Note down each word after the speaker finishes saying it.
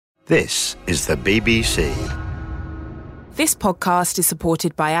This is the BBC. This podcast is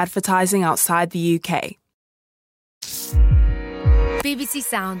supported by advertising outside the UK. BBC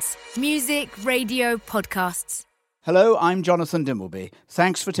Sounds. Music, radio, podcasts. Hello, I'm Jonathan Dimbleby.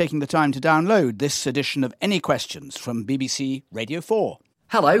 Thanks for taking the time to download this edition of Any Questions from BBC Radio 4.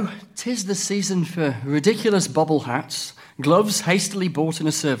 Hello, 'tis the season for ridiculous bobble hats, gloves hastily bought in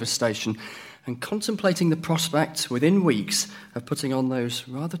a service station, and contemplating the prospect within weeks of putting on those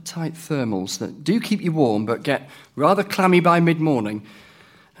rather tight thermals that do keep you warm but get rather clammy by mid-morning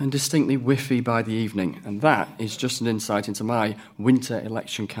and distinctly whiffy by the evening. And that is just an insight into my winter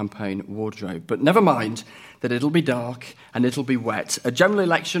election campaign wardrobe. But never mind that it'll be dark and it'll be wet. A general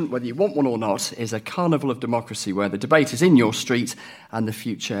election, whether you want one or not, is a carnival of democracy where the debate is in your street and the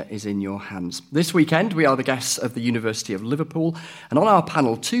future is in your hands. This weekend, we are the guests of the University of Liverpool, and on our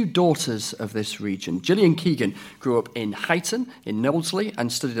panel, two daughters of this region. Gillian Keegan grew up in Huyton, in Knowsley,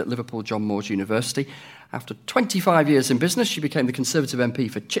 and studied at Liverpool John Moores University. After 25 years in business, she became the Conservative MP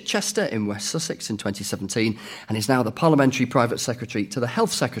for Chichester in West Sussex in 2017 and is now the Parliamentary Private Secretary to the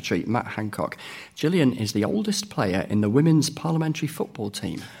Health Secretary, Matt Hancock. Gillian is the oldest player in the women's parliamentary football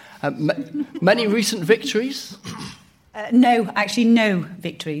team. Many recent victories? No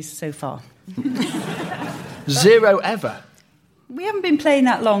victories so far. Zero ever? We haven't been playing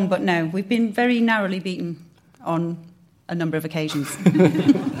that long, but no, we've been very narrowly beaten on a number of occasions.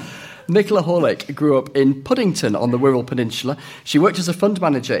 Nicola Horlick grew up in Puddington on the Wirral Peninsula. She worked as a fund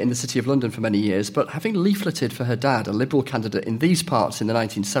manager in the City of London for many years, but having leafleted for her dad, a Liberal candidate in these parts in the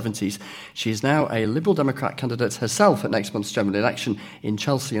 1970s, she is now a Liberal Democrat candidate herself at next month's general election in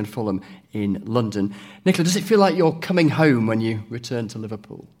Chelsea and Fulham in London. Nicola, does it feel like you're coming home when you return to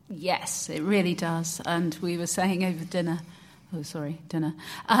Liverpool? Yes, it really does. And we were saying over dinner, we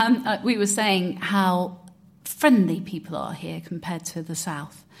were saying how friendly people are here compared to the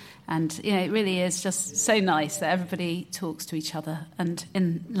south. And, you know, it really is just so nice that everybody talks to each other. And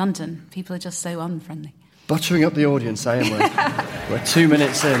in London, people are just so unfriendly. Buttering up the audience, Iain. We're 2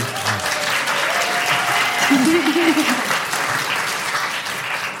 minutes in.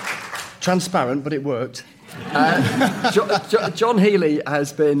 Transparent, but it worked. John Healey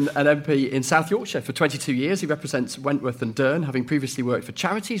has been an MP in South Yorkshire for 22 years. He represents Wentworth and Dearne, having previously worked for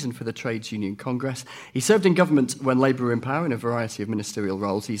charities and for the Trades Union Congress. He served in government when Labour were in power in a variety of ministerial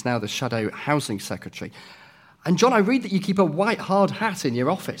roles. He's now the Shadow Housing Secretary. And John, I read that you keep a white hard hat in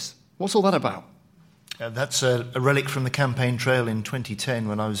your office. What's all that about? That's a relic from the campaign trail in 2010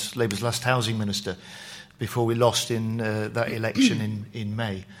 when I was Labour's last housing minister before we lost in that election in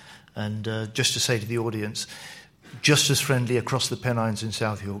May. And just to say to the audience, just as friendly across the Pennines in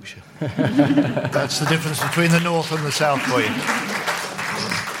South Yorkshire. That's the difference between the north and the south for you.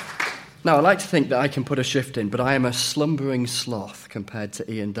 Now, I like to think that I can put a shift in, but I am a slumbering sloth compared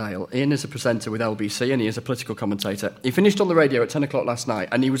to Iain Dale. Iain is a presenter with LBC and he is a political commentator. He finished on the radio at 10 o'clock last night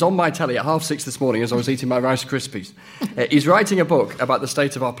and he was on my telly at 6:30 this morning as I was eating my Rice Krispies. He's writing a book about the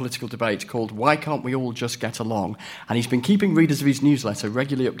state of our political debate called Why Can't We All Just Get Along? And he's been keeping readers of his newsletter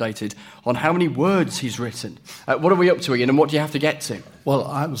regularly updated on how many words he's written. What are we up to, Iain, and what do you have to get to? Well,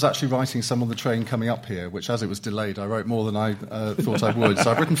 I was actually writing some on the train coming up here, which, as it was delayed, I wrote more than I thought I would. So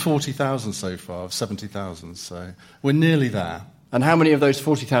I've written 40,000 so far, of 70,000, so we're nearly there. And how many of those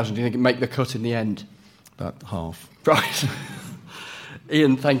 40,000 do you think make the cut in the end? About half. Right.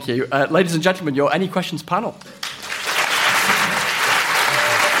 Iain, thank you. Ladies and gentlemen, your Any Questions panel.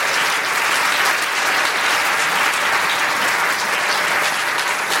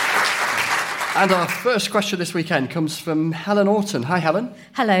 And our first question this weekend comes from Helen Orton. Hi, Helen.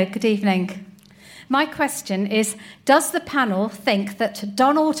 Hello, good evening. My question is, does the panel think that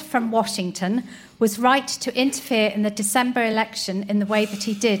Donald from Washington was right to interfere in the December election in the way that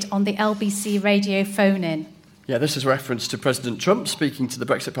he did on the LBC radio phone-in? Yeah, this is reference to President Trump speaking to the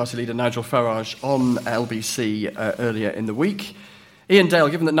Brexit Party leader Nigel Farage on LBC earlier in the week. Iain Dale,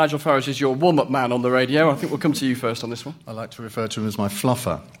 given that Nigel Farage is your warm-up man on the radio, I think we'll come to you first on this one. I like to refer to him as my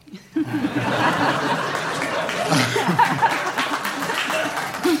fluffer.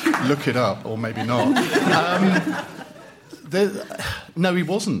 Look it up, or maybe not. No, he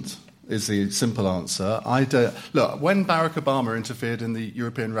wasn't, is the simple answer. Look, when Barack Obama interfered in the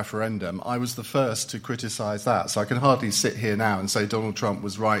European referendum, I was the first to criticise that. So I can hardly sit here now and say Donald Trump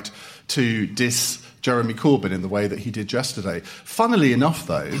was right to diss Jeremy Corbyn in the way that he did yesterday. Funnily enough,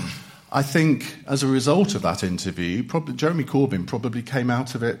 though, I think as a result of that interview, Jeremy Corbyn probably came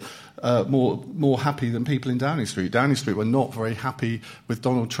out of it more happy than people in Downing Street. Downing Street were not very happy with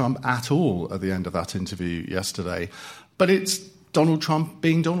Donald Trump at all at the end of that interview yesterday. But it's Donald Trump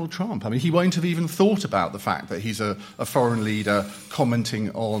being Donald Trump. I mean, he won't have even thought about the fact that he's a foreign leader commenting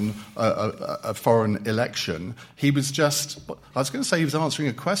on a foreign election. He was just, I was going to say he was answering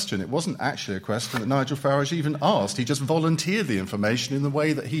a question. It wasn't actually a question that Nigel Farage even asked. He just volunteered the information in the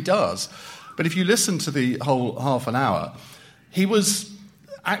way that he does. But if you listen to the whole half an hour, he was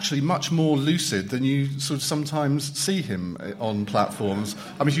actually much more lucid than you sort of sometimes see him on platforms.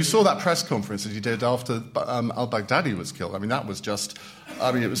 I mean, you saw that press conference that he did after al-Baghdadi was killed. I mean, it was just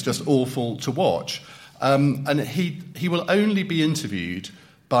awful to watch. And he will only be interviewed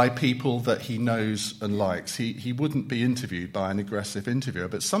by people that he knows and likes. He wouldn't be interviewed by an aggressive interviewer.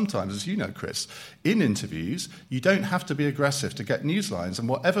 But sometimes, as you know, Chris, in interviews, you don't have to be aggressive to get newslines. And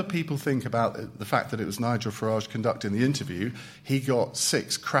whatever people think about the fact that it was Nigel Farage conducting the interview, he got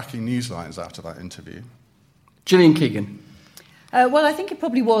 6 cracking newslines out of that interview. Gillian, Keegan. Well, I think it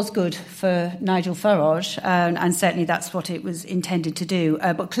probably was good for Nigel Farage, and certainly that's what it was intended to do.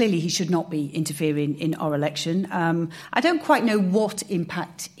 But clearly he should not be interfering in our election. I don't quite know what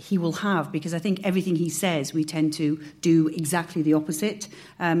impact he will have, because I think everything he says, we tend to do exactly the opposite.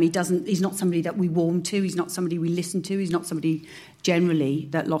 He's not somebody that we warm to. He's not somebody we listen to. He's not somebody generally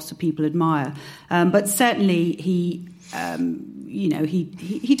that lots of people admire. But certainly he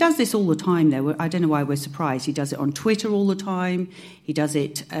does this all the time, though. I don't know why we're surprised. He does it on Twitter all the time. He does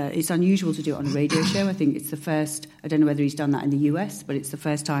it... it's unusual to do it on a radio show. I think it's the first... I don't know whether he's done that in the US, but it's the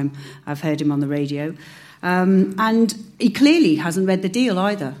first time I've heard him on the radio. And he clearly hasn't read the deal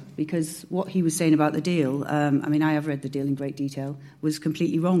either, because what he was saying about the deal, I have read the deal in great detail, was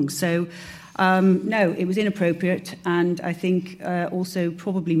completely wrong. So, no, it was inappropriate, and I think also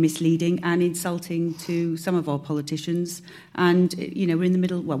probably misleading and insulting to some of our politicians. And, we're in the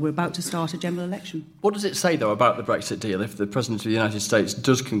middle... Well, we're about to start a general election. What does it say, though, about the Brexit deal if the President of the United States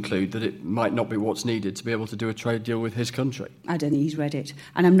does conclude that it might not be what's needed to be able to do a trade deal with his country? I don't think he's read it.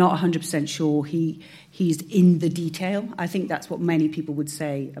 And I'm not 100% sure he's in the detail. I think that's what many people would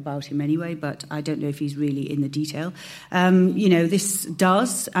say about him anyway, but I don't know if he's really in the detail. This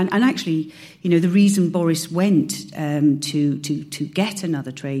does... And actually, the reason Boris went to get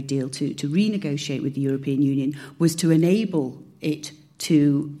another trade deal, to renegotiate with the European Union, was to enable it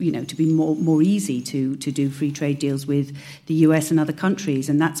to be more easy to do free trade deals with the US and other countries.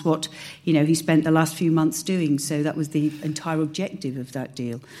 And that's what, he spent the last few months doing. So that was the entire objective of that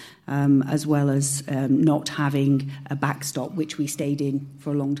deal, as well as not having a backstop, which we stayed in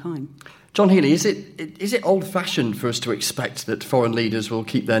for a long time. John Healey, is it old-fashioned for us to expect that foreign leaders will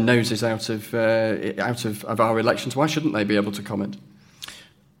keep their noses out of our elections? Why shouldn't they be able to comment?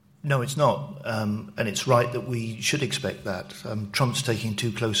 No, it's not, and it's right that we should expect that. Trump's taking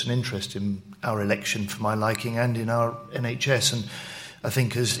too close an interest in our election for my liking and in our NHS, and I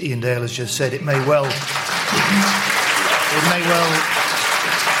think, as Iain Dale has just said, it may well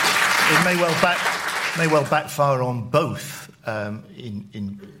backfire on both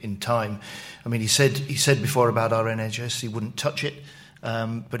in time. I mean, he said before about our NHS he wouldn't touch it,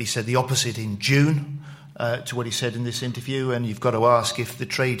 but he said the opposite in June. To what he said in this interview, and you've got to ask, if the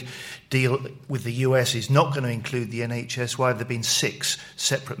trade deal with the US is not going to include the NHS, why have there been 6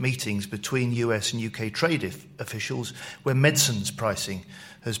 separate meetings between US and UK trade officials where medicines pricing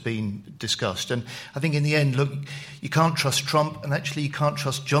has been discussed? And I think in the end, look, you can't trust Trump, and actually you can't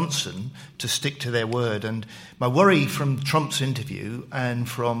trust Johnson to stick to their word. And my worry from Trump's interview and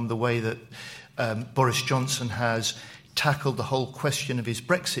from the way that Boris Johnson has tackled the whole question of his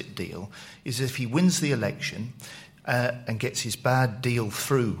Brexit deal is if he wins the election and gets his bad deal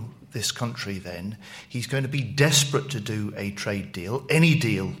through this country, then he's going to be desperate to do a trade deal, any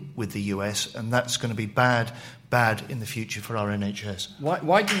deal with the US, and that's going to be bad in the future for our NHS.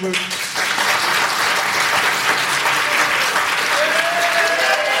 Why do you...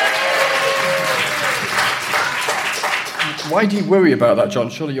 Why do you worry about that, John?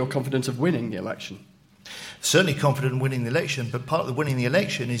 Surely you're confident of winning the election. Certainly confident in winning the election, but part of the winning the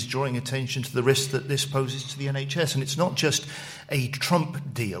election is drawing attention to the risk that this poses to the NHS. And it's not just a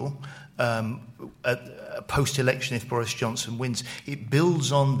Trump deal, a post-election if Boris Johnson wins. It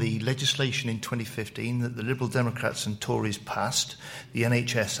builds on the legislation in 2015 that the Liberal Democrats and Tories passed, the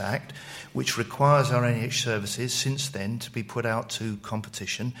NHS Act, which requires our NHS services since then to be put out to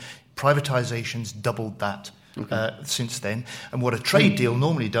competition. Privatisation's doubled that. Since then, and what a trade deal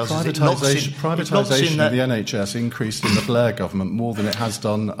normally does is privatisation of the NHS increased in the Blair government more than it has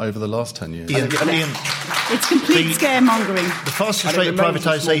done over the last 10 years. Iain, It's complete scaremongering. The fastest rate of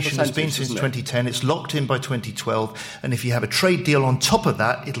privatisation has been since 2010. It's locked in by 2012. And if you have a trade deal on top of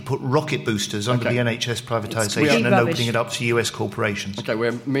that, it'll put rocket boosters under the NHS privatisation and opening it up to US corporations. OK,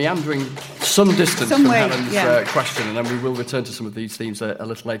 we're meandering some distance from Helen's question, and then we will return to some of these themes a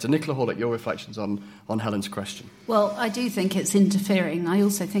little later. Nicola Horlick, your reflections on Helen's question. Well, I do think it's interfering. I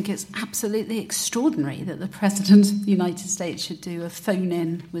also think it's absolutely extraordinary that the President of the United States should do a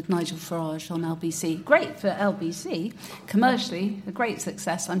phone-in with Nigel Farage on LBC. Great for LBC. Commercially, a great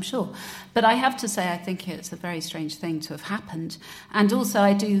success, I'm sure. But I have to say, I think it's a very strange thing to have happened. And also,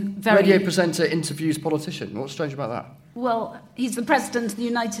 I do very... Radio presenter interviews politician. What's strange about that? Well, he's the President of the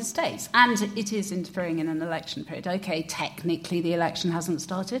United States, and it is interfering in an election period. OK, technically the election hasn't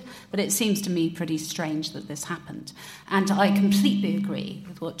started, but it seems to me pretty strange that this happened. And I completely agree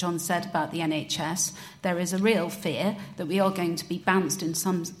with what John said about the NHS. There is a real fear that we are going to be bounced in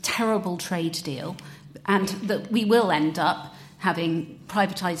some terrible trade deal, and that we will end up having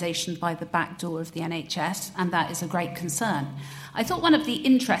privatisation by the back door of the NHS, and that is a great concern. I thought one of the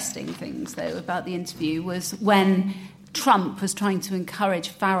interesting things, though, about the interview was when Trump was trying to encourage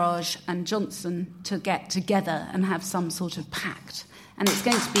Farage and Johnson to get together and have some sort of pact. And it's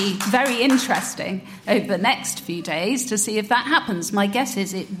going to be very interesting over the next few days to see if that happens. My guess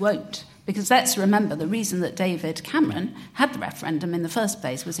is it won't. Because let's remember, the reason that David Cameron had the referendum in the first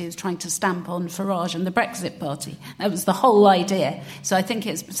place was he was trying to stamp on Farage and the Brexit Party. That was the whole idea. So I think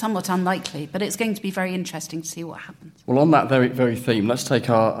it's somewhat unlikely, but it's going to be very interesting to see what happens. Well, on that very theme, let's take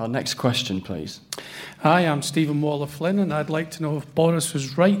our next question, please. Hi, I'm Stephen Waller-Flynn, and I'd like to know if Boris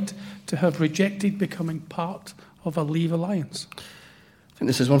was right to have rejected becoming part of a Leave alliance. I think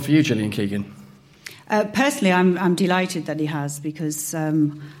this is one for you, Gillian Keegan. Personally, I'm delighted that he has, because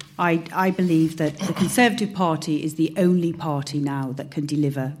I believe that the Conservative Party is the only party now that can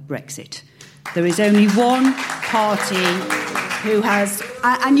deliver Brexit. There is only one party who has...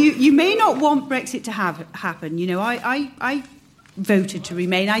 And you may not want Brexit to happen. You know, I voted to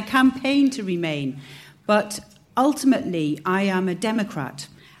remain. I campaigned to remain. But ultimately, I am a Democrat.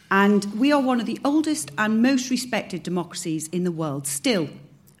 And we are one of the oldest and most respected democracies in the world, still.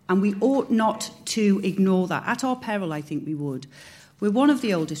 And we ought not to ignore that. At our peril, I think we would. We're one of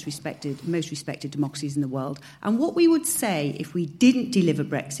the oldest most respected democracies in the world. And what we would say if we didn't deliver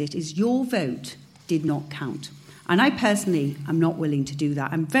Brexit is your vote did not count. And I personally am not willing to do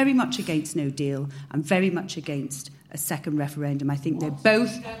that. I'm very much against no deal. I'm very much against a second referendum. I think they're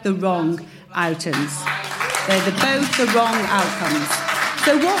both the wrong outcomes. They're both the wrong outcomes.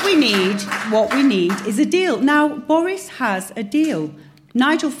 So what we need is a deal. Now, Boris has a deal.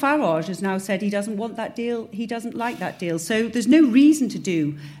 Nigel Farage has now said he doesn't want that deal, he doesn't like that deal. So there's no reason to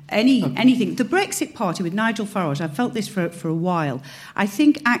do anything. The Brexit Party with Nigel Farage, I've felt this for a while, I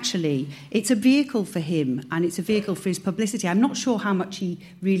think actually it's a vehicle for him and it's a vehicle for his publicity. I'm not sure how much he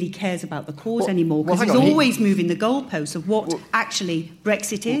really cares about the cause anymore, because he's always moving the goalposts of what actually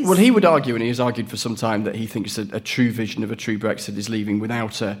Brexit is. Well, he would argue, and he has argued for some time, that he thinks a true vision of a true Brexit is leaving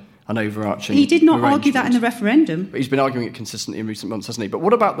without an overarching... He did not argue that in the referendum. But he's been arguing it consistently in recent months, hasn't he? But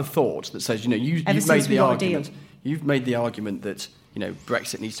what about the thought that says, you've made the argument that,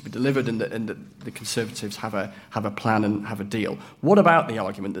 Brexit needs to be delivered and that the Conservatives have a plan and have a deal. What about the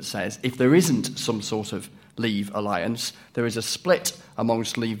argument that says if there isn't some sort of Leave alliance, there is a split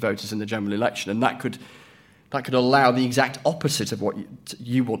amongst Leave voters in the general election, and that could allow the exact opposite of what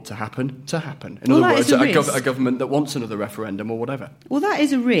you want to happen. In other words, a government that wants another referendum or whatever. Well, that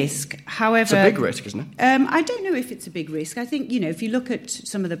is a risk. However... It's a big risk, isn't it? I don't know if it's a big risk. I think, if you look at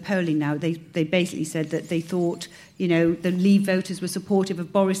some of the polling now, they basically said that they thought, the Leave voters were supportive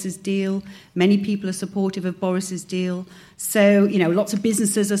of Boris's deal. Many people are supportive of Boris's deal. So, lots of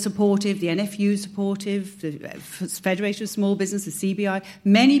businesses are supportive. The NFU is supportive. The Federation of Small Business, the CBI.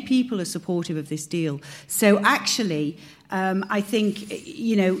 Many people are supportive of this deal. So, actually, I think,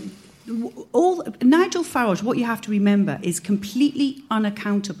 Nigel Farage, what you have to remember, is completely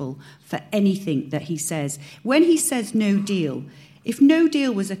unaccountable for anything that he says. When he says no deal, if no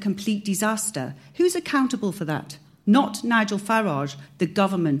deal was a complete disaster, who's accountable for that? Not Nigel Farage, the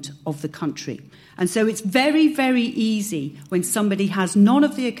government of the country. And so it's very, very easy when somebody has none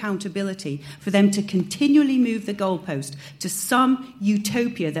of the accountability for them to continually move the goalpost to some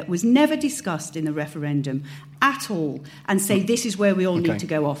utopia that was never discussed in the referendum at all and say this is where we all need to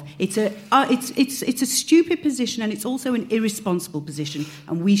go off. It's a stupid position, and it's also an irresponsible position,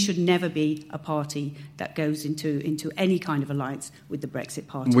 and we should never be a party that goes into any kind of alliance with the Brexit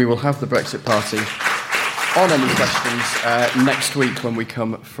Party. We will have the Brexit Party on any questions next week when we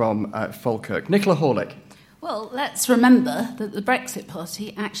come from Falkirk. Nicola Horlick. Well, let's remember that the Brexit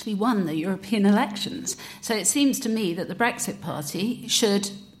Party actually won the European elections. So it seems to me that the Brexit Party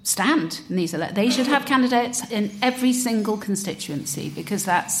should stand in these elections. They should have candidates in every single constituency, because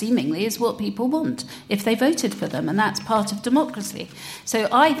that seemingly is what people want if they voted for them, and that's part of democracy. So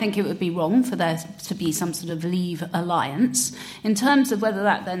I think it would be wrong for there to be some sort of Leave alliance. In terms of whether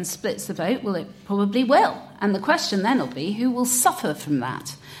that then splits the vote, well, it probably will. And the question then will be who will suffer from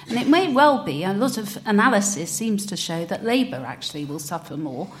that. And it may well be, a lot of analysis seems to show that Labour actually will suffer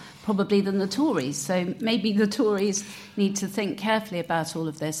more, probably, than the Tories. So maybe the Tories need to think carefully about all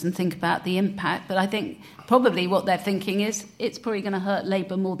of this and think about the impact. But I think probably what they're thinking is it's probably going to hurt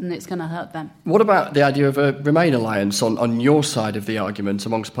Labour more than it's going to hurt them. What about the idea of a Remain alliance on your side of the argument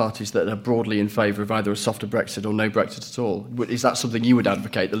amongst parties that are broadly in favour of either a softer Brexit or no Brexit at all? Is that something you would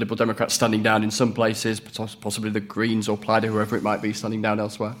advocate, the Liberal Democrats standing down in some places, possibly the Greens or Plaid, whoever it might be, standing down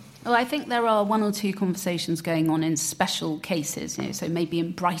elsewhere? Well, I think there are one or two conversations going on in special cases, so maybe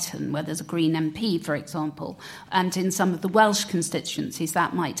in Brighton, where there's a Green MP, for example, and in some of the Welsh constituencies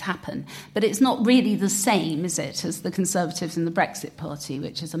that might happen. But it's not really the same, is it, as the Conservatives and the Brexit Party,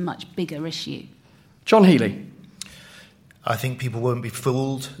 which is a much bigger issue. John Healey. I think people won't be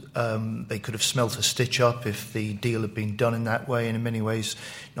fooled. They could have smelt a stitch up if the deal had been done in that way. And in many ways,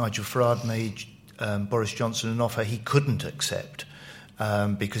 Nigel Farage made Boris Johnson an offer he couldn't accept.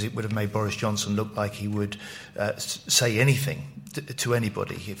 Because it would have made Boris Johnson look like he would say anything to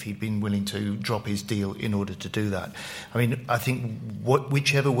anybody if he'd been willing to drop his deal in order to do that. I mean, I think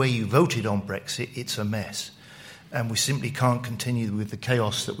whichever way you voted on Brexit, it's a mess. And we simply can't continue with the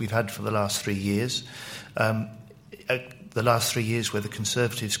chaos that we've had for the last 3 years. The last 3 years where the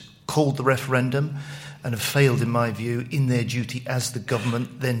Conservatives called the referendum and have failed, in my view, in their duty as the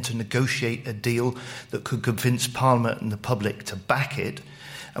government then to negotiate a deal that could convince Parliament and the public to back it.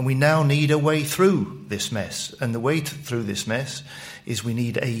 And we now need a way through this mess. And the way through this mess is we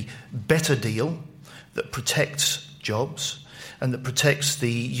need a better deal that protects jobs and that protects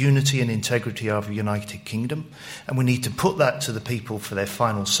the unity and integrity of the United Kingdom. And we need to put that to the people for their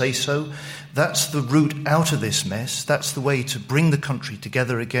final say-so. That's the route out of this mess. That's the way to bring the country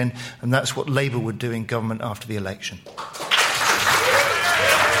together again. And that's what Labour would do in government after the election.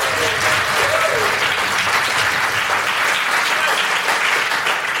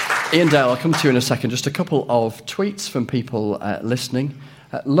 Iain Dale, I'll come to you in a second. Just a couple of tweets from people listening.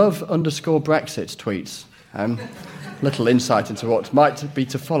 Love_Brexit tweets. Little insight into what might be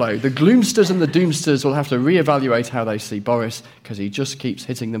to follow. The gloomsters and the doomsters will have to reevaluate how they see Boris because he just keeps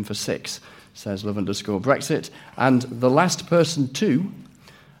hitting them for 6, says Love_Brexit. And the last person 2,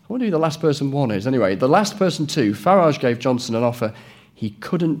 I wonder who the last person 1 is. Anyway, the last person 2, Farage gave Johnson an offer he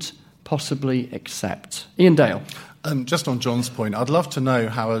couldn't possibly accept. Iain Dale. Just on John's point, I'd love to know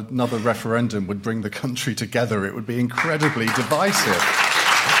how another referendum would bring the country together. It would be incredibly divisive.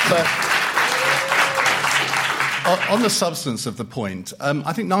 But on the substance of the point,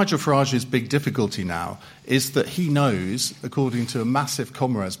 I think Nigel Farage's big difficulty now is that he knows, according to a massive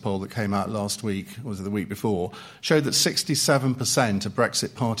Comrades poll that came out last week, or was it the week before, showed that 67% of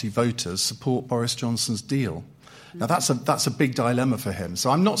Brexit Party voters support Boris Johnson's deal. Now, that's a big dilemma for him.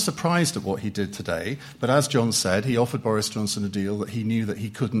 So I'm not surprised at what he did today. But as John said, he offered Boris Johnson a deal that he knew that he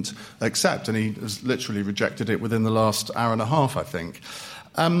couldn't accept, and he has literally rejected it within the last hour and a half, I think.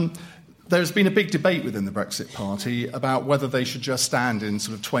 There's been a big debate within the Brexit Party about whether they should just stand in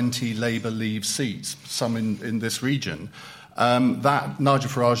sort of 20 Labour Leave seats, some in this region. That Nigel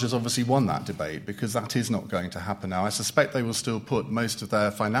Farage has obviously won that debate because that is not going to happen now. I suspect they will still put most of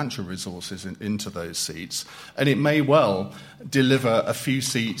their financial resources into those seats, and it may well deliver a few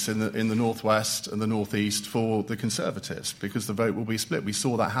seats in the northwest and the northeast for the Conservatives because the vote will be split. We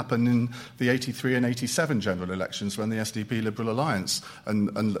saw that happen in the 83 and 87 general elections when the SDP Liberal Alliance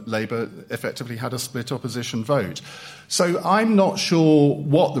and Labour effectively had a split opposition vote. So I'm not sure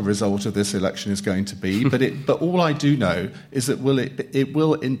what the result of this election is going to be, but all I do know is that it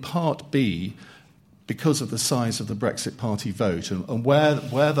will in part be because of the size of the Brexit Party vote and where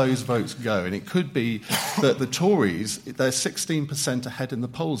those votes go. And it could be that the Tories, they're 16% ahead in the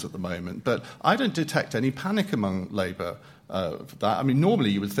polls at the moment, but I don't detect any panic among Labour for that. I mean,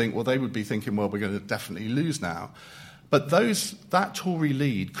 normally you would think, well, they would be thinking, well, we're going to definitely lose now. But that Tory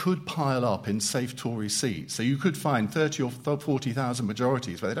lead could pile up in safe Tory seats. So you could find 30 or 40,000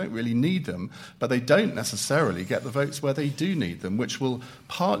 majorities where they don't really need them, but they don't necessarily get the votes where they do need them, which will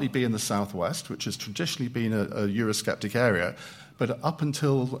partly be in the southwest, which has traditionally been a Eurosceptic area. But up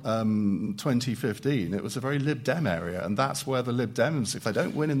until 2015, it was a very Lib Dem area, and that's where the Lib Dems, if they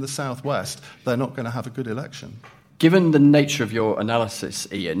don't win in the southwest, they're not going to have a good election. Given the nature of your analysis,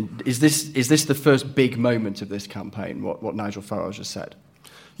 Iain, is this the first big moment of this campaign, what Nigel Farage has said?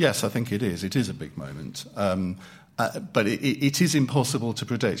 Yes, I think it is. It is a big moment. But it is impossible to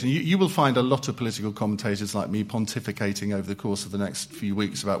predict. And you will find a lot of political commentators like me pontificating over the course of the next few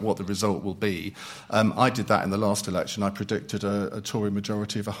weeks about what the result will be. I did that in the last election. I predicted a Tory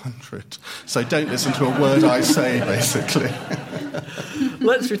majority of 100. So don't listen to a word I say, basically.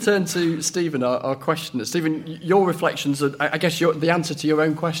 Let's return to Stephen, our questioner. Stephen, your reflections, I guess the answer to your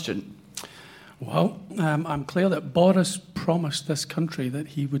own question. Well, I'm clear that Boris promised this country that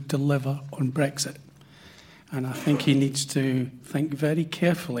he would deliver on Brexit. And I think he needs to think very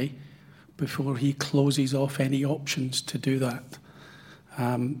carefully before he closes off any options to do that.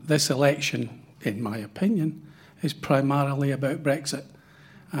 This election, in my opinion, is primarily about Brexit.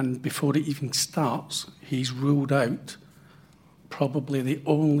 And before it even starts, he's ruled out probably the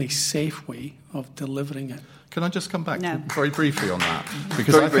only safe way of delivering it. Can I just come back very briefly on that?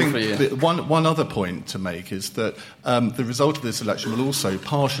 Because I think one other point to make is that the result of this election will also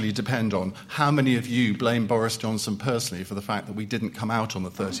partially depend on how many of you blame Boris Johnson personally for the fact that we didn't come out on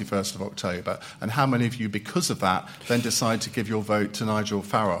the 31st of October, and how many of you, because of that, then decide to give your vote to Nigel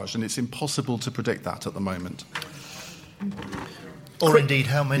Farage. And it's impossible to predict that at the moment. Or indeed,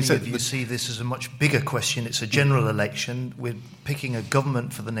 how many of you see this as a much bigger question? It's a general election. We're picking a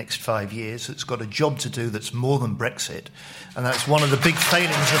government for the next 5 years that's got a job to do that's more than Brexit. And that's one of the big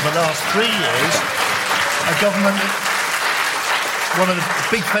failings of the last 3 years. One of the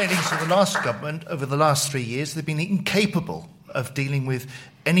big failings of the last government over the last 3 years, they've been incapable of dealing with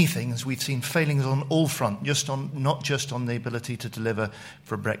anything, as we've seen failings on all fronts, not just on the ability to deliver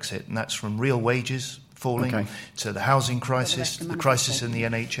for Brexit. And that's from real wages falling to the housing crisis, the crisis in the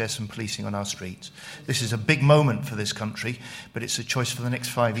NHS and policing on our streets. This is a big moment for this country, but it's a choice for the next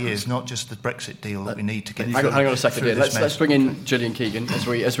 5 years, not just the Brexit deal that we need to get through. Hang on a second here. Let's bring in Gillian Keegan as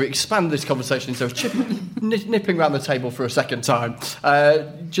we expand this conversation instead of nipping around the table for a second time.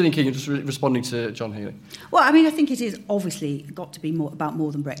 Gillian Keegan, just responding to John Healey. Well, I mean, I think it is obviously got to be about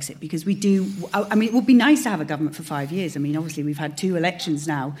more than Brexit, because we do. I mean, it would be nice to have a government for 5 years. I mean, obviously we've had 2 elections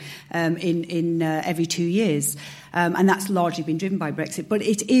now in every 2 years, and that's largely been driven by Brexit. But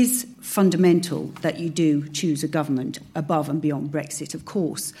it is fundamental that you do choose a government above and beyond Brexit, of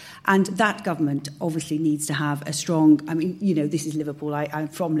course. And that government obviously needs to have a strong. I mean, you know, this is Liverpool. I'm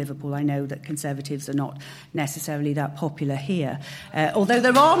from Liverpool. I know that Conservatives are not necessarily that popular here, although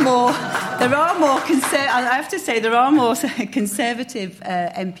there are more. I have to say there are more Conservative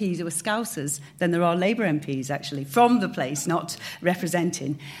MPs who are Scousers than there are Labour MPs actually from the place, not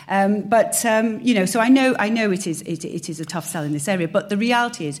representing. You know, so I know it is a tough sell in this area. But the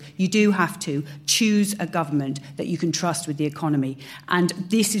reality is, you do have to choose a government that you can trust with the economy. And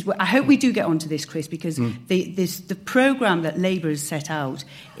this is what I hope we do get onto this, Chris, because the programme that Labour has set out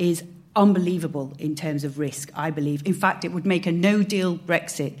is unbelievable in terms of risk, I believe. In fact, it would make a no-deal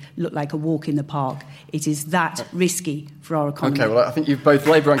Brexit look like a walk in the park. It is that risky for our economy. OK, well, I think you've both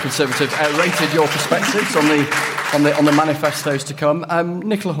Labour and Conservative rated your perspectives on the manifestos to come.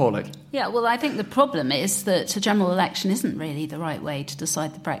 Nicola Horlick. Yeah, well, I think the problem is that a general election isn't really the right way to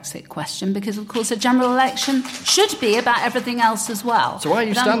decide the Brexit question, because, of course, a general election should be about everything else as well. So why are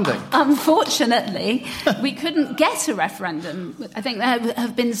you standing? Unfortunately, we couldn't get a referendum. I think there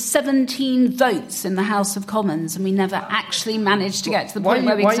have been 17 votes in the House of Commons, and we never actually managed to get to the point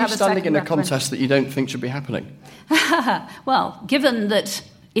where we could have a second Why are you standing in a referendum. contest that you don't think should be happening? Well, given that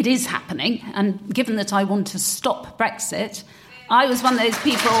it is happening, and given that I want to stop Brexit, I was one of those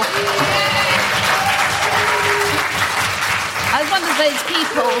people who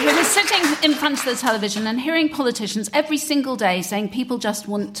was sitting in front of the television and hearing politicians every single day saying people just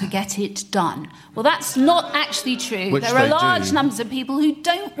want to get it done. Well, that's not actually true. There are large numbers of people who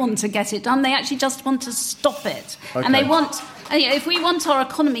don't want to get it done. They actually just want to stop it. Okay. And they want... If we want our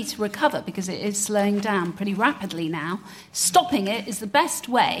economy to recover, because it is slowing down pretty rapidly now, stopping it is the best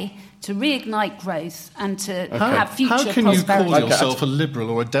way to reignite growth and to have future prosperity. How can you call yourself a Liberal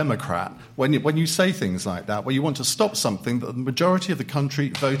or a Democrat when you say things like that, where you want to stop something that the majority of the country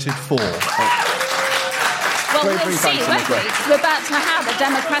voted for? Well, we'll see, won't we? We're about to have a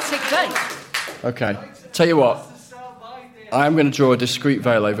democratic vote. OK. Tell you what. I'm going to draw a discreet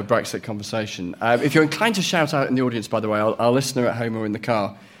veil over Brexit conversation. If you're inclined to shout out in the audience, by the way, our listener at home or in the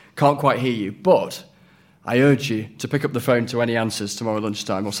car can't quite hear you, but I urge you to pick up the phone to any answers tomorrow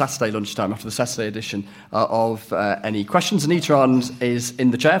lunchtime or Saturday lunchtime after the Saturday edition of any questions. Anita Arns is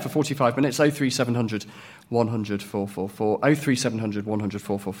in the chair for 45 minutes, 03700 100 444. 03700 100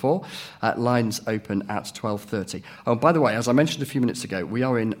 444. Lines open at 12:30. Oh, by the way, as I mentioned a few minutes ago, we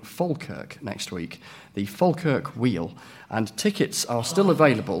are in Falkirk next week, the Falkirk Wheel, and tickets are still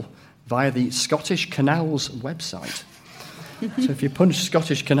available via the Scottish Canals website. So if you punch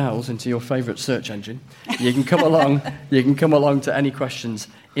Scottish Canals into your favourite search engine, you can come along. You can come along to any questions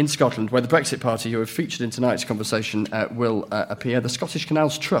in Scotland, where the Brexit Party, who are featured in tonight's conversation, will appear. The Scottish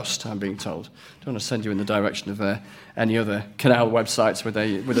Canals Trust, I'm being told. Don't want to send you in the direction of any other canal websites with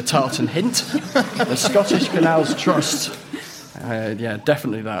a tartan hint. The Scottish Canals Trust. Yeah,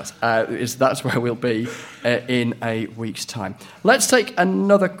 definitely that's where we'll be in a week's time. Let's take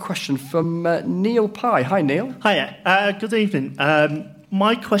another question from Neil Pye. Hi, Neil. Hiya. Good evening.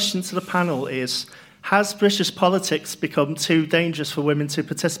 My question to the panel is, has British politics become too dangerous for women to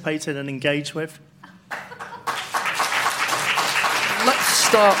participate in and engage with? Let's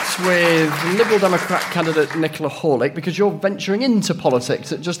start with Liberal Democrat candidate Nicola Horlick, because you're venturing into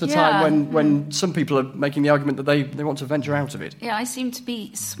politics at just the time when some people are making the argument that they want to venture out of it. Yeah, I seem to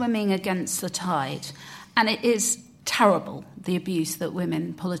be swimming against the tide. And it is terrible, the abuse that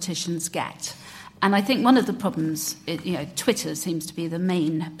women politicians get. And I think one of the problems, Twitter seems to be the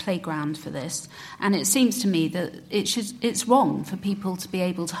main playground for this. And it seems to me that it's wrong for people to be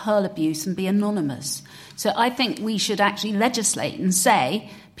able to hurl abuse and be anonymous. So I think we should actually legislate and say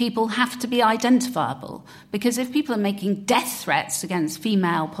people have to be identifiable. Because if people are making death threats against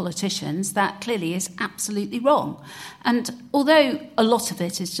female politicians, that clearly is absolutely wrong. And although a lot of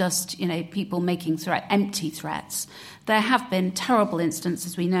it is just, people making empty threats, there have been terrible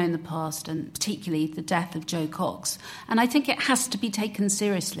instances we know in the past, and particularly the death of Jo Cox. And I think it has to be taken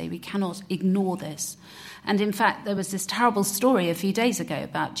seriously. We cannot ignore this. And in fact, there was this terrible story a few days ago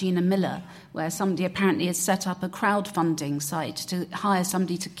about Gina Miller, where somebody apparently has set up a crowdfunding site to hire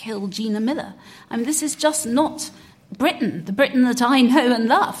somebody to kill Gina Miller. I mean, this is just not Britain, the Britain that I know and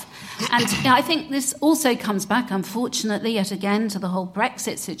love. And I think this also comes back, unfortunately, yet again, to the whole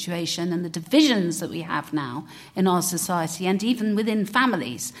Brexit situation and the divisions that we have now in our society and even within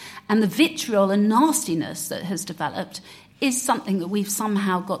families. And the vitriol and nastiness that has developed is something that we've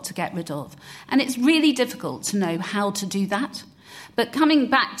somehow got to get rid of. And it's really difficult to know how to do that. But coming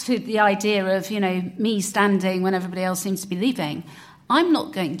back to the idea of, me standing when everybody else seems to be leaving, I'm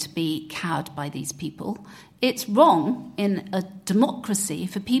not going to be cowed by these people. It's wrong in a democracy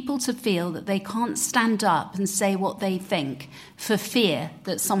for people to feel that they can't stand up and say what they think for fear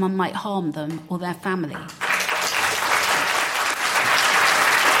that someone might harm them or their family. And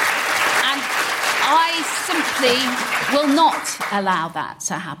I simply will not allow that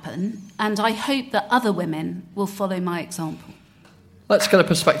to happen, and I hope that other women will follow my example. Let's get a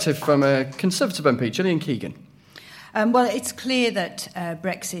perspective from a Conservative MP, Gillian Keegan. Well, it's clear that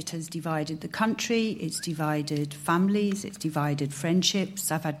Brexit has divided the country, it's divided families, it's divided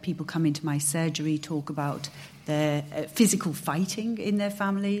friendships. I've had people come into my surgery talk about their physical fighting in their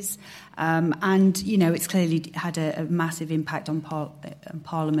families. And, it's clearly had a massive impact on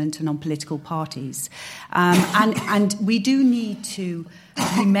Parliament and on political parties. And we do need to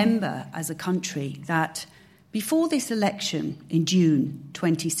remember as a country that before this election in June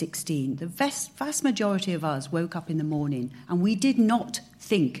 2016, the vast majority of us woke up in the morning and we did not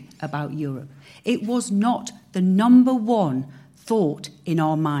think about Europe. It was not the number one thought in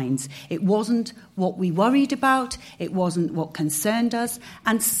our minds. It wasn't what we worried about. It wasn't what concerned us.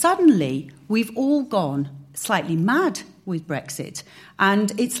 And suddenly we've all gone slightly mad with Brexit.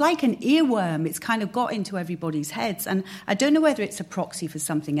 And it's like an earworm. It's kind of got into everybody's heads. And I don't know whether it's a proxy for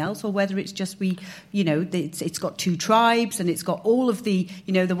something else or whether it's just it's got two tribes and it's got all of the,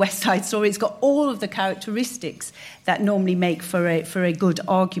 the West Side Story. It's got all of the characteristics that normally make for a good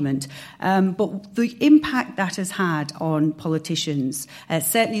argument. But the impact that has had on politicians,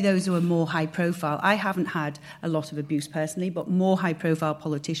 certainly those who are more high profile, I haven't had a lot of abuse personally, but more high profile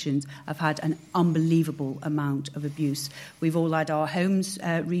politicians have had an unbelievable amount of abuse. We've all had our homes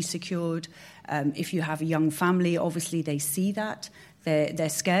resecured. If you have a young family, obviously they see that. They're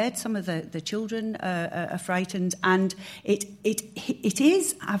scared. Some of the children are frightened, and it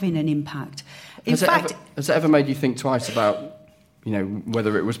is having an impact. Has it ever made you think twice about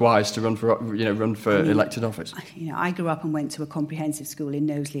whether it was wise to run for elected office? I grew up and went to a comprehensive school in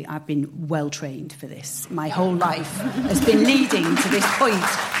Knowsley. I've been well trained for this. My whole life has been leading to this point.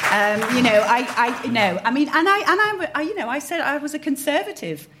 I said I was a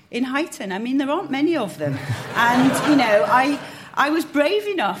Conservative in Huyton. I mean, there aren't many of them, and I was brave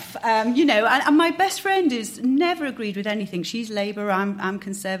enough, and my best friend has never agreed with anything. She's Labour, I'm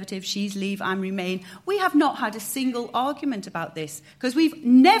Conservative, she's Leave, I'm Remain. We have not had a single argument about this because we've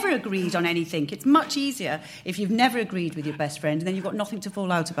never agreed on anything. It's much easier if you've never agreed with your best friend and then you've got nothing to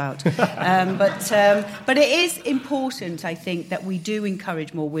fall out about. But it is important, I think, that we do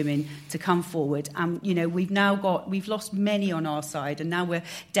encourage more women to come forward. And, we've lost many on our side, and now we're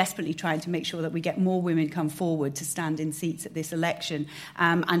desperately trying to make sure that we get more women come forward to stand in seats at this election,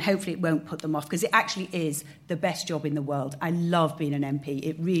 and hopefully it won't put them off, because it actually is the best job in the world. I love being an MP.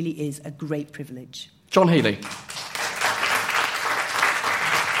 It really is a great privilege. John Healey.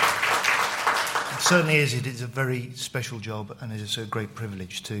 It certainly is. It is a very special job, and it is a great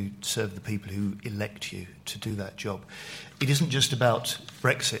privilege to serve the people who elect you to do that job. It isn't just about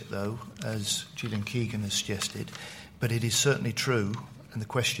Brexit, though, as Gillian Keegan has suggested, but it is certainly true, and the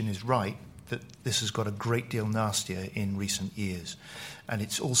question is right, that this has got a great deal nastier in recent years. And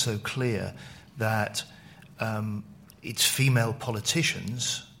it's also clear that it's female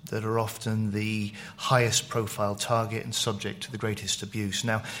politicians that are often the highest profile target and subject to the greatest abuse.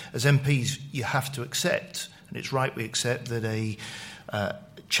 Now, as MPs, you have to accept, and it's right we accept, that a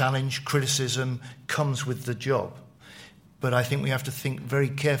challenge, criticism comes with the job. But I think we have to think very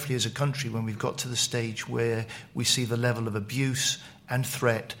carefully as a country when we've got to the stage where we see the level of abuse and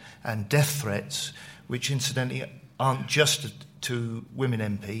threat and death threats, which incidentally aren't just to women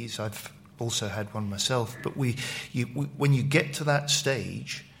MPs. I've also had one myself. But when you get to that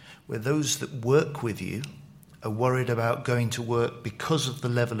stage where those that work with you are worried about going to work because of the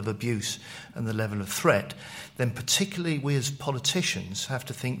level of abuse and the level of threat, then particularly we as politicians have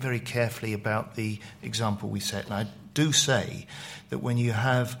to think very carefully about the example we set. And I do say that when you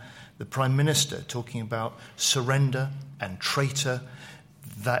have the Prime Minister talking about surrender and traitor,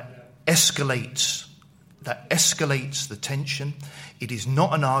 that escalates the tension. It is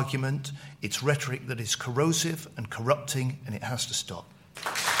not an argument. It's rhetoric that is corrosive and corrupting, and it has to stop.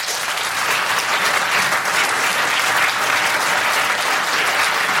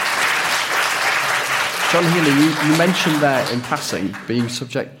 John Healey, you mentioned there in passing being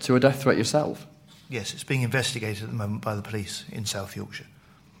subject to a death threat yourself. Yes, it's being investigated at the moment by the police in South Yorkshire.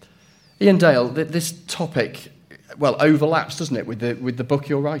 Iain Dale, this topic, overlaps, doesn't it, with the book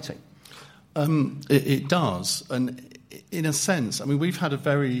you're writing? It does, and in a sense, I mean, we've had a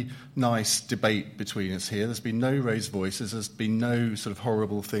very nice debate between us here. There's been no raised voices, there's been no sort of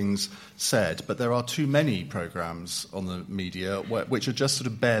horrible things said, but there are too many programmes on the media which are just sort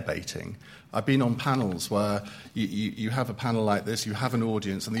of bear-baiting. I've been on panels where you have a panel like this, you have an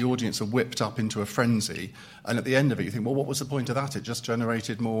audience, and the audience are whipped up into a frenzy, and at the end of it you think, well, what was the point of that? It just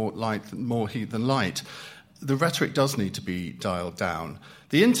generated more heat than light. The rhetoric does need to be dialed down.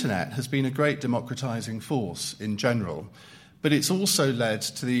 The internet has been a great democratising force in general, but it's also led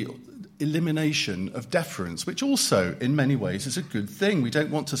to the elimination of deference, which also, in many ways, is a good thing. We don't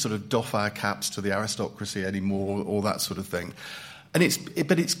want to sort of doff our caps to the aristocracy anymore, or that sort of thing. But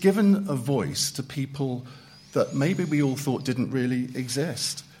it's given a voice to people that maybe we all thought didn't really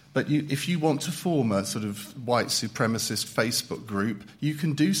exist. But if you want to form a sort of white supremacist Facebook group, you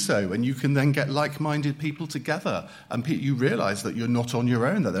can do so, and you can then get like-minded people together, and you realise that you're not on your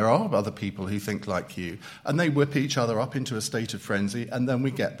own, that there are other people who think like you, and they whip each other up into a state of frenzy, and then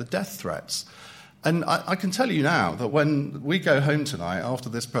we get the death threats. And I can tell you now that when we go home tonight after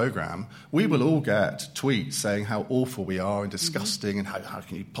this programme, we will all get tweets saying how awful we are and disgusting, and how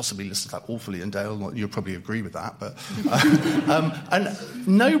can you possibly listen to that awfully, and Dale, you'll probably agree with that. But and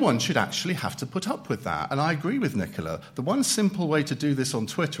no one should actually have to put up with that. And I agree with Nicola. The one simple way to do this on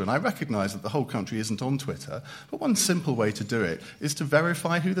Twitter, and I recognise that the whole country isn't on Twitter, but one simple way to do it is to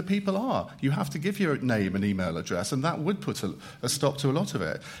verify who the people are. You have to give your name and email address, and that would put a stop to a lot of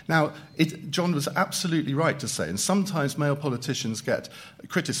it. Now, John was absolutely right to say, and sometimes male politicians get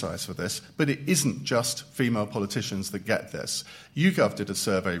criticised for this, but it isn't just female politicians that get this. YouGov did a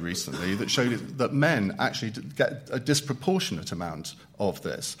survey recently that showed that men actually get a disproportionate amount of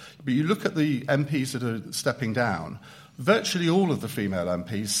this. But you look at the MPs that are stepping down, virtually all of the female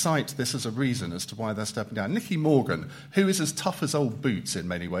MPs cite this as a reason as to why they're stepping down. Nicky Morgan, who is as tough as old boots in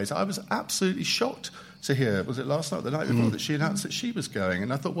many ways, I was absolutely shocked to hear, was it last night or the night before, that she announced that she was going.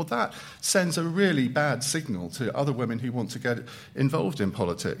 And I thought, well, that sends a really bad signal to other women who want to get involved in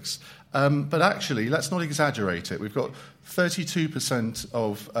politics. But actually, let's not exaggerate it. We've got 32%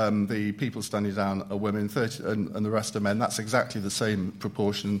 of the people standing down are women, and the rest are men. That's exactly the same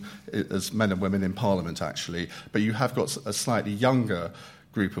proportion as men and women in Parliament, actually. But you have got a slightly younger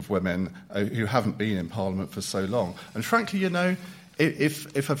group of women who haven't been in Parliament for so long. And frankly, you know,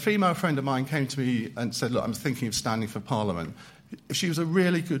 if a female friend of mine came to me and said, look, I'm thinking of standing for Parliament, If she was a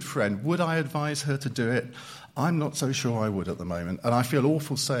really good friend, would I advise her to do it? I'm not so sure I would at the moment, and I feel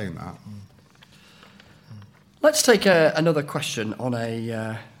awful saying that. Let's take another question on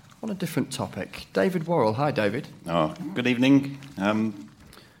a different topic. David Worrell. Hi, David. Oh, good evening.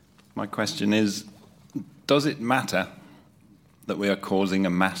 My question is, does it matter that we are causing a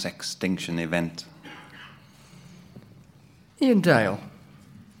mass extinction event? Ian Dale.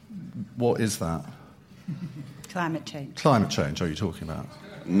 What is that? Climate change. Climate change, are you talking about?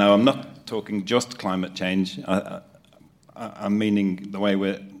 No, I'm not talking just climate change. I'm meaning the way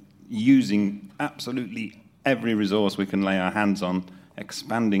we're using absolutely every resource we can lay our hands on,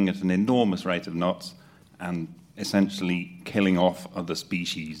 expanding at an enormous rate of knots, and essentially killing off other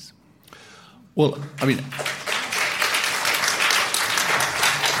species. Well, I mean,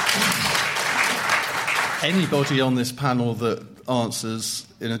 anybody on this panel that answers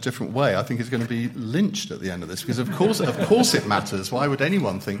in a different way, I think, is going to be lynched at the end of this, because of course it matters. Why would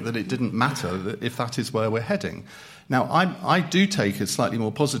anyone think that it didn't matter if that is where we're heading? Now, I do take a slightly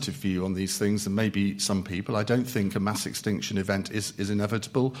more positive view on these things than maybe some people. I don't think a mass extinction event is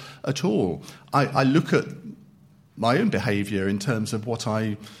inevitable at all. I look at my own behaviour in terms of what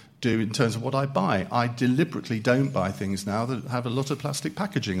I do, in terms of what I buy. I deliberately don't buy things now that have a lot of plastic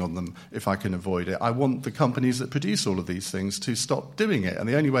packaging on them if I can avoid it. I want the companies that produce all of these things to stop doing it, and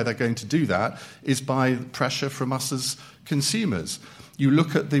the only way they're going to do that is by pressure from us as consumers. You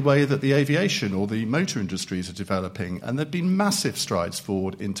look at the way that the aviation or the motor industries are developing, and there have been massive strides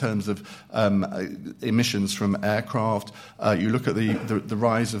forward in terms of emissions from aircraft. You look at the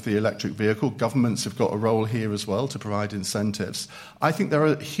rise of the electric vehicle. Governments have got a role here as well to provide incentives. I think there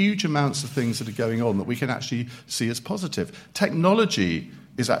are huge amounts of things that are going on that we can actually see as positive. Technology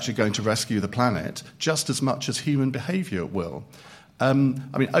is actually going to rescue the planet just as much as human behaviour will. I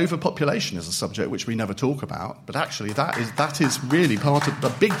mean, overpopulation is a subject which we never talk about, but actually that is really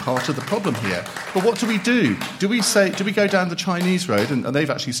a big part of the problem here. But what do? Do we go down the Chinese road, and they've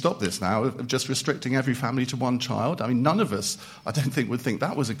actually stopped this now, of just restricting every family to one child? I mean, none of us, I don't think, would think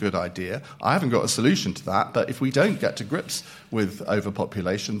that was a good idea. I haven't got a solution to that, but if we don't get to grips with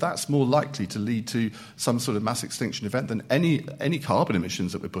overpopulation, that's more likely to lead to some sort of mass extinction event than any carbon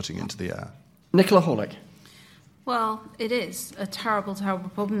emissions that we're putting into the air. Nicola Horlick. Well, it is a terrible, terrible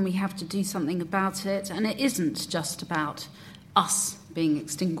problem. We have to do something about it. And it isn't just about us being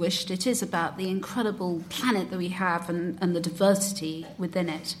extinguished. It is about the incredible planet that we have and the diversity within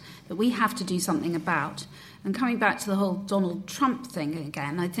it that we have to do something about. And coming back to the whole Donald Trump thing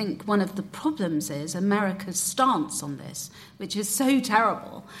again, I think one of the problems is America's stance on this, which is so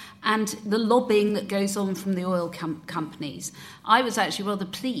terrible, and the lobbying that goes on from the oil companies. I was actually rather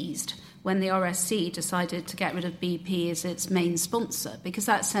pleased when the RSC decided to get rid of BP as its main sponsor, because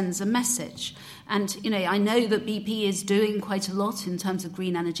that sends a message. And, I know that BP is doing quite a lot in terms of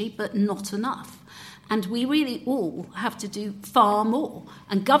green energy, but not enough. And we really all have to do far more,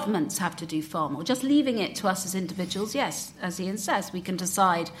 and governments have to do far more. Just leaving it to us as individuals, yes, as Iain says, we can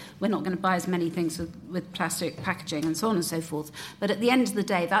decide we're not going to buy as many things with plastic packaging and so on and so forth. But at the end of the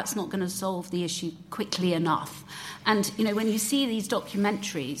day, that's not going to solve the issue quickly enough. And, when you see these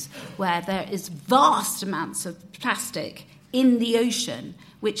documentaries where there is vast amounts of plastic in the ocean,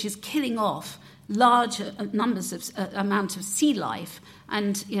 which is killing off large numbers of amount of sea life,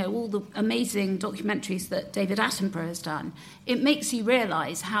 and all the amazing documentaries that David Attenborough has done, it makes you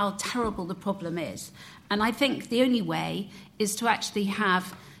realise how terrible the problem is. And I think the only way is to actually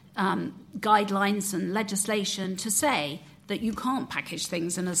have guidelines and legislation to say that you can't package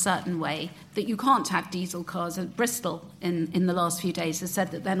things in a certain way, that you can't have diesel cars. And Bristol, in the last few days, has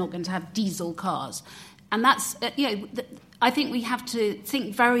said that they're not going to have diesel cars. And that's, I think we have to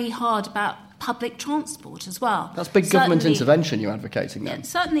think very hard about public transport as well. That's big government intervention you're advocating then. Yeah,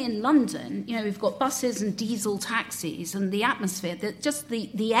 certainly in London, we've got buses and diesel taxis, and the atmosphere, just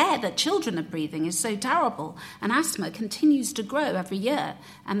the air that children are breathing is so terrible, and asthma continues to grow every year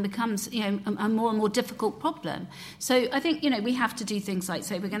and becomes a more and more difficult problem. So I think we have to do things like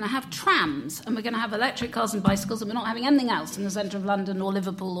say we're going to have trams and we're going to have electric cars and bicycles, and we're not having anything else in the centre of London or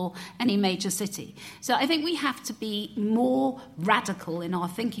Liverpool or any major city. So I think we have to be more radical in our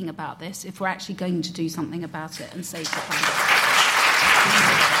thinking about this if we're actually going to do something about it and save the planet.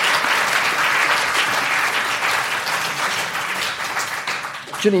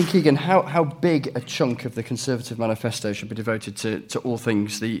 Gillian, Keegan, how big a chunk of the Conservative manifesto should be devoted to all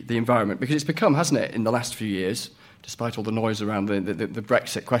things the environment? Because it's become, hasn't it, in the last few years, despite all the noise around the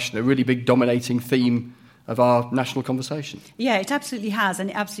Brexit question, a really big dominating theme of our national conversation. Yeah, it absolutely has, and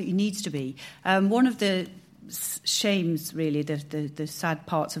it absolutely needs to be. One of the shames, really, the sad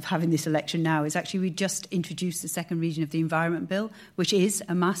parts of having this election now is actually we just introduced the second reading of the Environment Bill, which is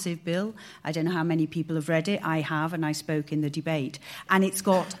a massive bill. I don't know how many people have read it. I have, and I spoke in the debate. And it's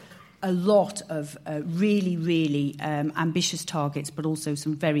got a lot of really, really ambitious targets, but also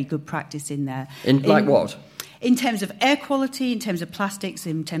some very good practice in there. Like what? In terms of air quality, in terms of plastics,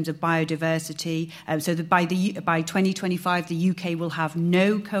 in terms of biodiversity, so that by 2025, the UK will have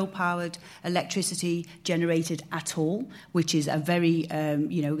no coal-powered electricity generated at all, which is a very,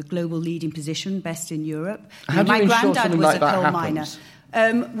 global leading position, best in Europe. How do you ensure something like that happens?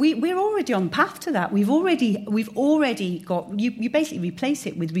 Miner. We're already on path to that. We've already got. You basically replace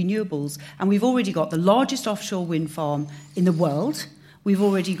it with renewables, and we've already got the largest offshore wind farm in the world. We've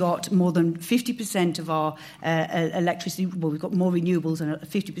already got more than 50% of our electricity. Well, we've got more renewables, and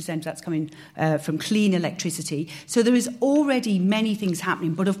 50% of that's coming from clean electricity. So there is already many things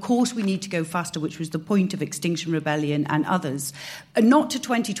happening. But of course, we need to go faster, which was the point of Extinction Rebellion and others. And not to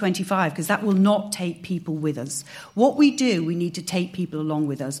 2025, because that will not take people with us. What we do, we need to take people along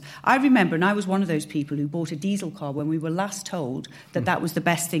with us. I remember, and I was one of those people who bought a diesel car when we were last told that that was the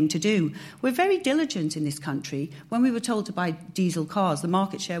best thing to do. We're very diligent in this country. When we were told to buy diesel cars, the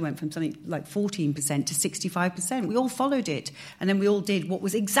market share went from something like 14% to 65%. We all followed it, and then we all did what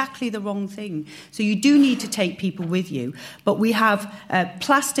was exactly the wrong thing. So you do need to take people with you. But we have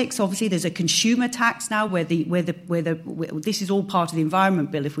plastics. Obviously, there's a consumer tax now, where this is all part of the Environment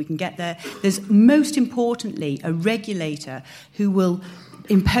Bill. If we can get there, there's most importantly a regulator who will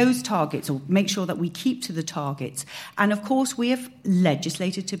impose targets or make sure that we keep to the targets. And, of course, we have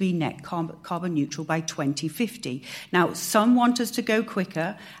legislated to be net carbon neutral by 2050. Now, some want us to go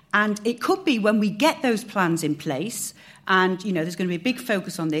quicker, and it could be when we get those plans in place. And, there's going to be a big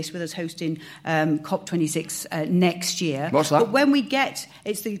focus on this with us hosting COP26 next year. What's that? But when we get,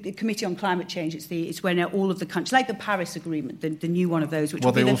 it's the Committee on Climate Change, it's when all of the countries, like the Paris Agreement, the new one of those. Which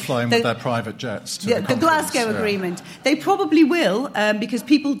they all fly in with their private jets to the Glasgow Agreement. They probably will, because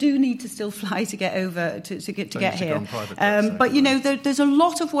people do need to still fly to get over, to get here. But, there's a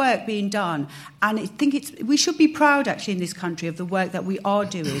lot of work being done. And I think we should be proud, actually, in this country of the work that we are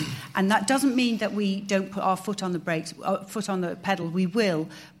doing. And that doesn't mean that we don't put our foot on the brakes, foot on the pedal. We will,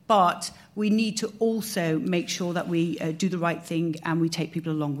 but we need to also make sure that we do the right thing and we take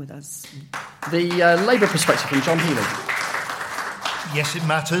people along with us. The Labour perspective from John Healey. Yes, it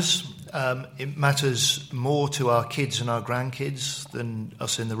matters. It matters more to our kids and our grandkids than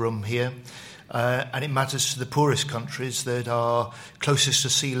us in the room here. And it matters to the poorest countries that are closest to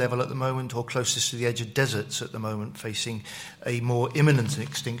sea level at the moment or closest to the edge of deserts at the moment, facing a more imminent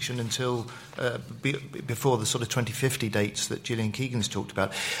extinction until before the sort of 2050 dates that Gillian Keegan's talked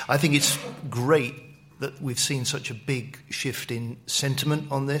about. I think it's great that we've seen such a big shift in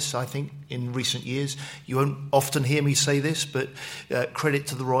sentiment on this, I think, in recent years. You won't often hear me say this, but credit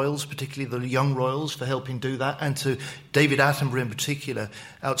to the Royals, particularly the young Royals, for helping do that, and to David Attenborough in particular.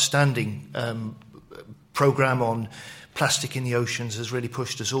 Outstanding programme on plastic in the oceans has really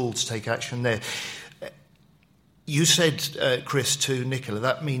pushed us all to take action there. You said, Chris, to Nicola,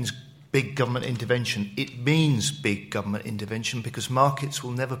 that means big government intervention. It means big government intervention because markets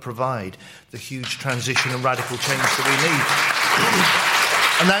will never provide the huge transition and radical change that we need.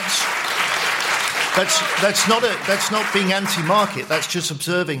 And that's not being anti-market. That's just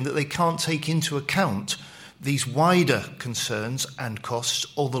observing that they can't take into account these wider concerns and costs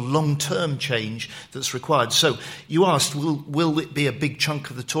or the long-term change that's required. So you asked, will it be a big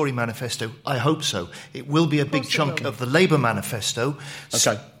chunk of the Tory manifesto? I hope so. It will be a big chunk of the Labour manifesto.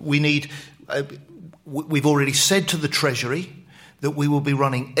 Okay. We've already said to the Treasury that we will be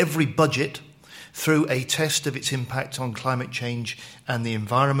running every budget through a test of its impact on climate change and the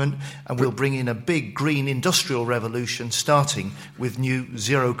environment, and we'll bring in a big green industrial revolution starting with new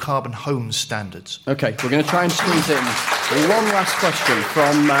zero-carbon home standards. OK, we're going to try and squeeze in one last question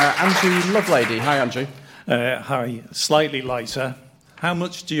from Andrew Lovelady. Hi, Andrew. Hi. Slightly lighter. How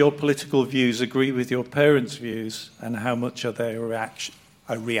much do your political views agree with your parents' views, and how much are they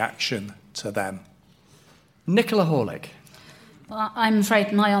a reaction to them? Nicola Horlick. Well, I'm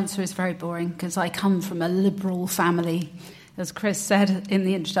afraid my answer is very boring because I come from a Liberal family. As Chris said in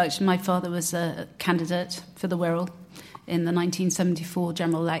the introduction, my father was a candidate for the Wirral in the 1974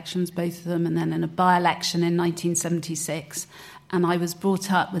 general elections, both of them, and then in a by-election in 1976. And I was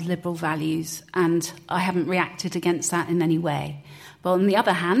brought up with Liberal values, and I haven't reacted against that in any way. But on the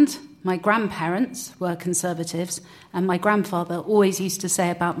other hand, my grandparents were Conservatives, and my grandfather always used to say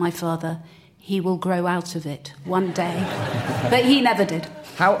about my father, he will grow out of it one day. But he never did.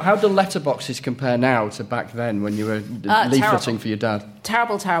 How do letterboxes compare now to back then when you were leafleting for your dad?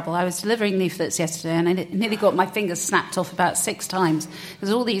 Terrible. I was delivering leaflets yesterday and I nearly got my fingers snapped off about 6 times.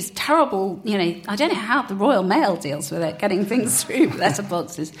 There's all these terrible, I don't know how the Royal Mail deals with it, getting things through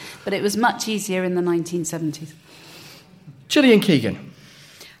letterboxes. But it was much easier in the 1970s. Gillian, Keegan.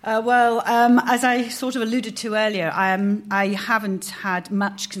 As I sort of alluded to earlier, I haven't had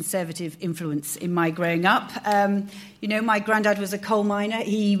much Conservative influence in my growing up. My granddad was a coal miner.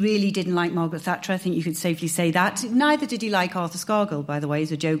 He really didn't like Margaret Thatcher. I think you could safely say that. Neither did he like Arthur Scargill, by the way.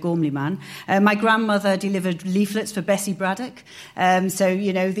 He's a Joe Gormley man. My grandmother delivered leaflets for Bessie Braddock.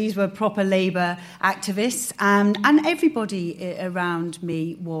 These were proper Labour activists. And everybody around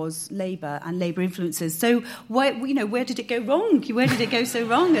me was Labour and Labour influences. So, where did it go wrong? Where did it go so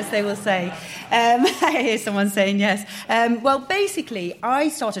wrong, as they will say? I hear someone saying yes. Basically, I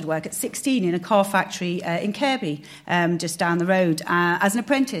started work at 16 in a car factory in Kirby, just down the road, as an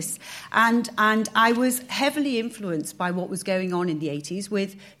apprentice. And I was heavily influenced by what was going on in the 80s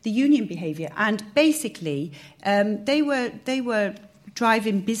with the union behaviour. And basically, they were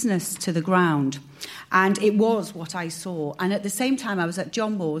driving business to the ground. And it was what I saw. And at the same time, I was at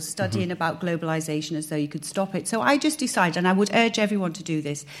John Moores studying about globalisation as though you could stop it. So I just decided, and I would urge everyone to do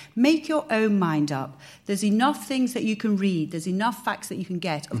this, make your own mind up. There's enough things that you can read. There's enough facts that you can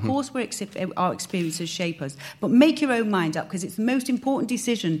get. Of course, our experiences shape us. But make your own mind up, because it's the most important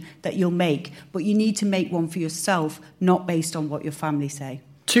decision that you'll make. But you need to make one for yourself, not based on what your family say.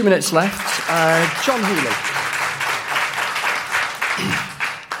 2 minutes left. John Healey.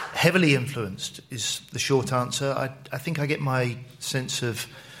 Heavily influenced is the short answer. I think I get my sense of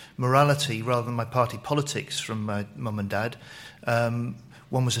morality rather than my party politics from my mum and dad.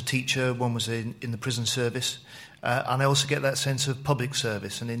 One was a teacher, one was in the prison service. And I also get that sense of public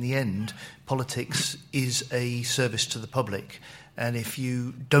service. And in the end, politics is a service to the public. And if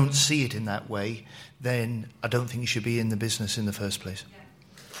you don't see it in that way, then I don't think you should be in the business in the first place.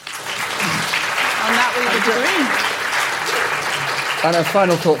 On that we would agree. And a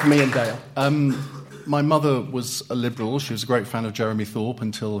final thought from Iain Dale. My mother was a Liberal. She was a great fan of Jeremy Thorpe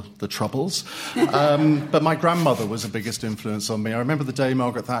until the Troubles. But my grandmother was the biggest influence on me. I remember the day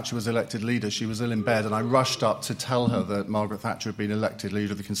Margaret Thatcher was elected leader. She was ill in bed, and I rushed up to tell her that Margaret Thatcher had been elected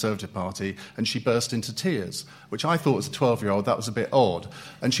leader of the Conservative Party, and she burst into tears, which I thought as a 12-year-old that was a bit odd.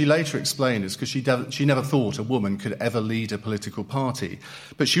 And she later explained it's because she never thought a woman could ever lead a political party.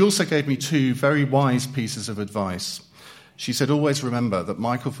 But she also gave me 2 very wise pieces of advice. She said, always remember that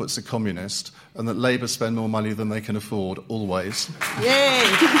Michael Foot's a communist and that Labour spend more money than they can afford, always. Yay!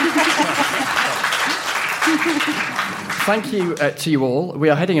 Thank you to you all. We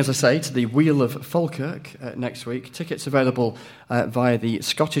are heading, as I say, to the Wheel of Falkirk next week. Tickets available via the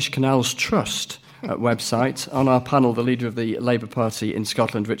Scottish Canals Trust website. On our panel, the leader of the Labour Party in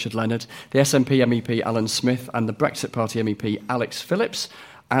Scotland, Richard Leonard, the SNP MEP, Alan Smith, and the Brexit Party MEP, Alex Phillips,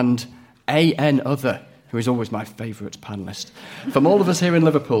 and A.N. Other, who is always my favourite panellist. From all of us here in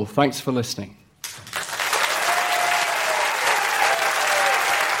Liverpool, thanks for listening.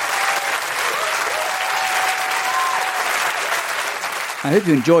 I hope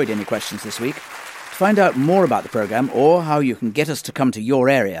you enjoyed Any Questions this week. To find out more about the programme or how you can get us to come to your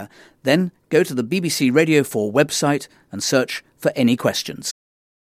area, then go to the BBC Radio 4 website and search for Any Questions.